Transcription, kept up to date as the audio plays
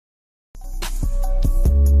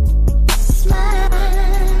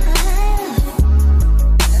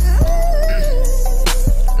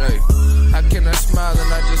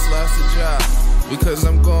lost a job. Because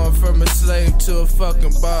I'm going from a slave to a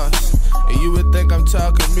fucking boss. And you would think I'm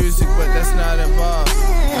talking music, but that's not involved.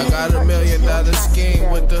 I got $1 million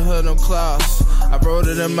scheme with the hood on claws. I wrote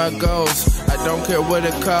it in my goals, I don't care what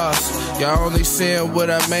it costs. Y'all only seeing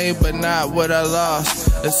what I made, but not what I lost.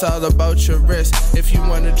 It's all about your risk, if you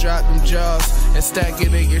wanna drop them jaws and stack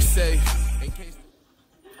it in your safe.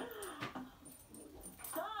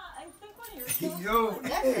 Yo,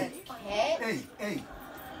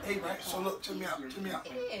 hey, right, so look, check me out. You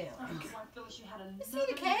see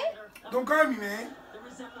the cat? Don't grab me, man.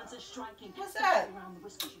 What's up?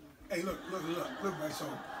 Hey, look, right, so,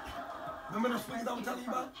 remember those speakers I was telling you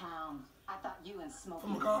about?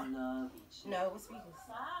 From the car? No, what speakers?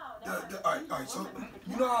 Alright, so,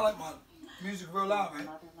 you know how I like my music real loud, right?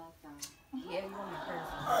 Yeah, you want my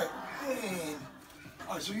person. Alright, man.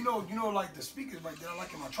 Alright, so you know, like the speakers right there, I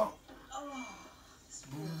like in my trunk.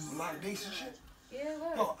 Boom, a lot of bass and shit. Yeah,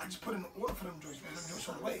 what? Yo, I just put in an order for them joints, man. Them joints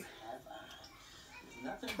on the way.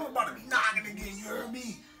 I'm about to be knocking again, you heard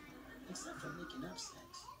me? Except for making up sex.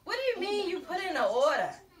 What do you mean you put in an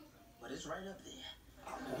order? But it's right up there.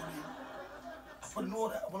 I put an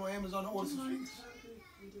order. I went on Amazon to order some speakers.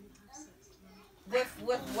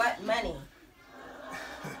 With what money?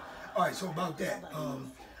 Alright, so about that.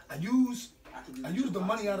 I used the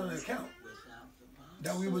money out of the account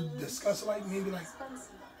that we would discuss maybe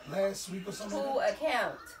last week or something. Who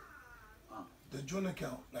account? The joint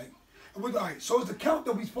account. Alright, so it's the account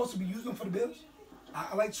that we supposed to be using for the bills.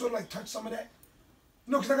 I sort of touch some of that.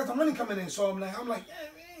 No, because I got the money coming in, so I'm like, yeah, man.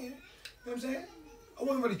 You know what I'm saying? I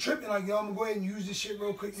wasn't really tripping, yo, I'm gonna go ahead and use this shit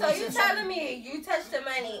real quick. So you telling me you touched the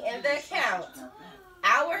money in the account?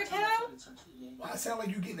 Our account? Why I sound like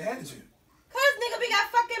you getting an attitude? Cause nigga, we got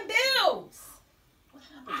fucking bills.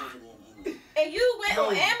 And you went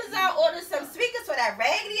on Amazon, ordered some speakers for that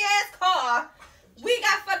raggedy ass car. We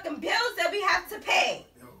got fucking bills that we have to pay.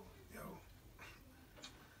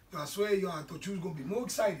 Yo, I swear, y'all, I thought you was gonna be more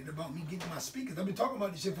excited about me getting my speakers. I've been talking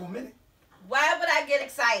about this shit for a minute. Why would I get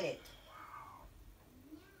excited?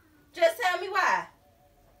 Just tell me why.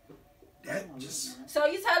 So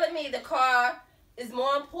you telling me the car is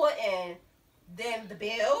more important than the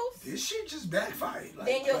bills? This shit just backfired.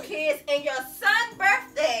 Then your kids and your son's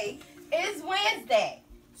birthday is Wednesday.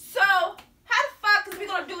 So how the fuck is we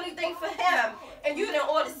gonna do anything for him and you didn't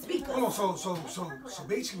order speakers? Oh, so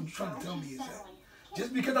basically what you're trying to tell me is that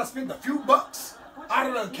just because I spent a few bucks out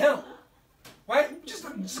of the account, right? Just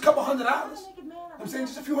a couple $100. I'm saying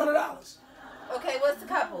just a few $100. Okay, what's the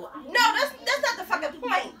couple? No, that's not the fucking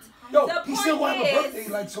point. Yo, the he still want a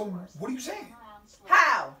birthday. So what are you saying?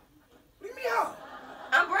 How? What do you mean how?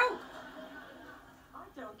 I'm broke.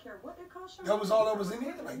 That was all that was in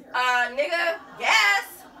here? Nigga, yes.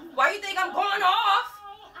 Why you think I'm going off?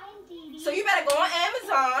 So you better go on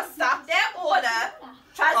Amazon, stop that order,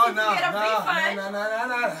 try to see if you get a refund.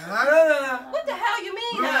 What the hell you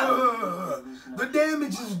mean, though? The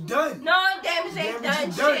damage is done. No, damage ain't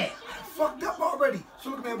done shit. I fucked up already.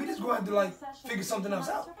 So look, man, we just going to have to figure something else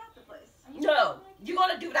out. No, you're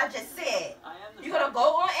gonna do what I just said. You're gonna go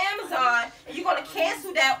on Amazon and you're gonna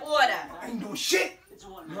cancel that order. I ain't doing shit.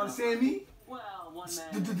 You understand me?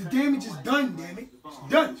 The damage is done, damn it.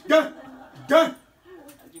 It's done.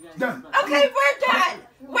 Okay, we're done.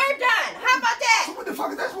 We're done. How about that? So what the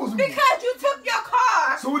fuck is that supposed to mean? Because you took your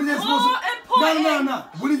car. So what is that supposed to mean? No.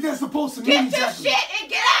 What is that supposed to mean exactly? Get your shit and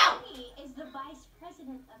get out.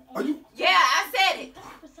 Are you? Yeah, I said it.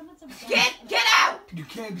 Get out. You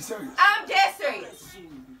can't be serious. I'm dead serious.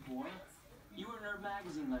 You were in Nerd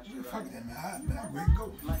Magazine last year. Fuck that, man. I'm ready to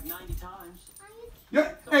go. Like 90 times.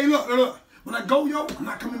 Yeah. Hey, look. When I go, yo, I'm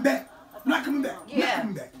not coming back. Yeah. I'm not coming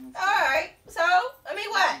back. Alright. So, I mean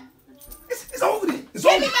what? It's over then. It's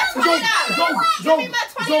Give over. me my $20. Give me my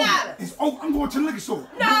 $20. It's over. I'm going to the liquor store.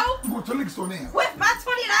 No. I'm going to the liquor store now. With my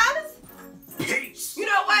 $20? Peace. You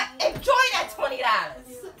know what? Enjoy that $20.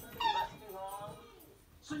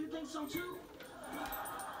 So you think so too?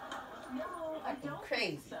 No, I don't.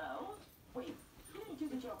 Crazy. So, wait, how did you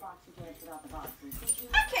get your boxer pants without the boxers?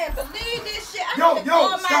 I can't believe this shit. I Yo,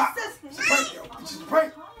 my stop. sister. It's a prank, yo. It's just a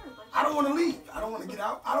prank. I don't want to leave. I don't want to get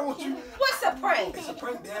out. I don't want you. What's a prank? It's a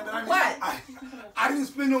prank, damn it. I didn't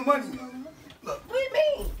spend no money. Look. What do you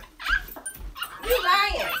mean? You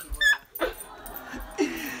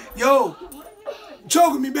lying. Yo,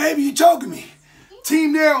 choking me, baby. You choking me.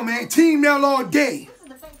 Team Nail, man. Team Nail all day.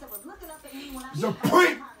 It's a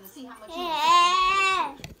prank.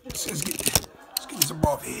 Let's get this up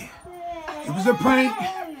off here. It was a prank.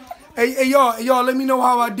 Hey, y'all, let me know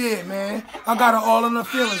how I did, man. I got it all in the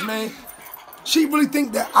feelings, man. She really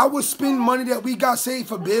think that I would spend money that we got saved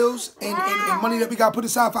for bills and money that we got put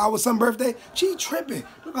aside for our son's birthday? She tripping.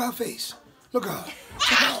 Look at her face. Look at her.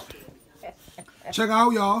 Check her out. Check her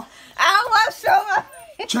out, y'all. I don't want to show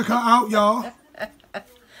my... Check her out, y'all.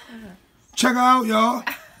 Check her out, y'all.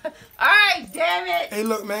 All right, damn it. Hey,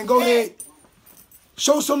 look, man, go ahead.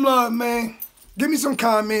 Show some love, man. Give me some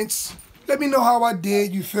comments. Let me know how I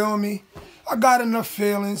did, you feel me? I got enough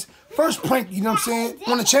feelings. First prank, you know what I'm saying,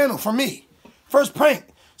 on the channel for me. First prank.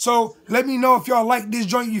 So let me know if y'all like this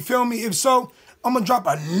joint, you feel me? If so, I'm going to drop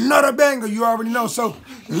another banger, you already know. So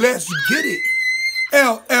let's get it.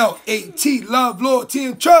 LLAT, love, loyalty,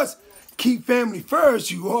 and trust. Keep family first,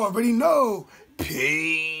 you already know.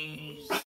 Peace.